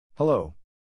Hello.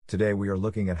 Today we are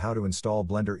looking at how to install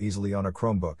Blender easily on a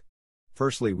Chromebook.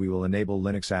 Firstly, we will enable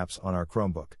Linux apps on our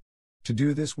Chromebook. To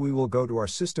do this, we will go to our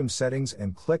system settings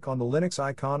and click on the Linux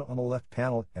icon on the left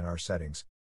panel in our settings.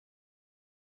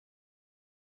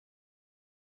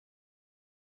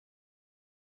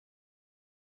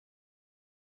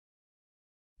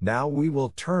 Now we will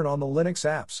turn on the Linux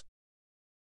apps.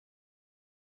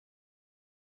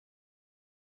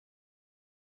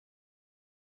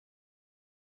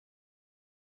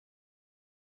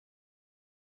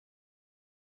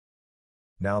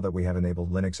 Now that we have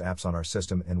enabled Linux apps on our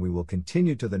system, and we will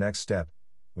continue to the next step,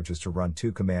 which is to run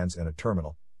two commands in a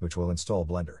terminal, which will install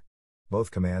Blender.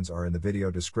 Both commands are in the video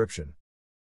description.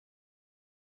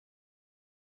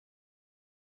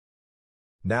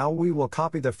 Now we will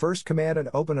copy the first command and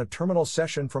open a terminal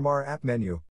session from our app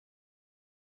menu.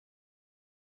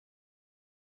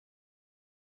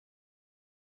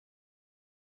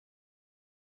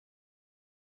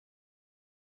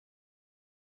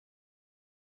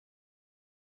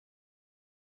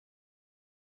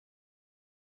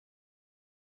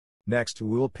 Next,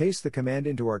 we will paste the command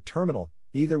into our terminal,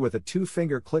 either with a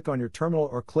two-finger click on your terminal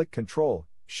or click Ctrl,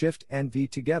 Shift and V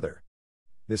together.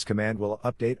 This command will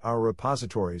update our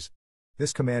repositories.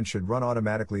 This command should run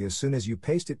automatically as soon as you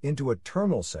paste it into a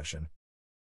terminal session.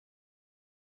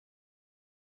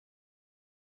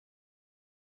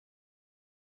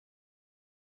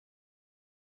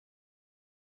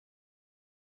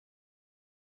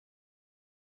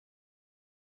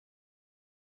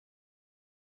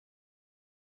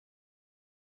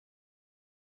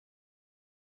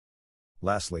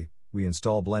 Lastly, we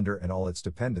install Blender and all its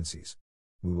dependencies.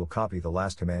 We will copy the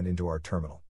last command into our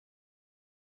terminal.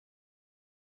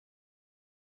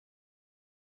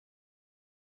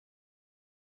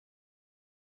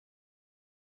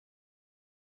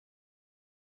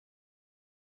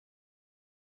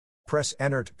 Press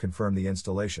Enter to confirm the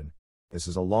installation. This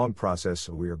is a long process,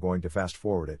 so we are going to fast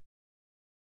forward it.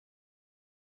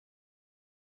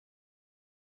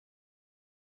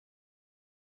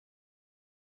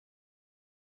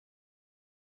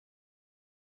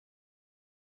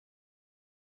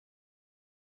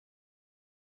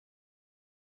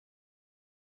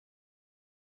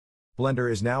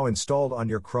 Blender is now installed on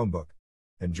your Chromebook.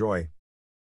 Enjoy!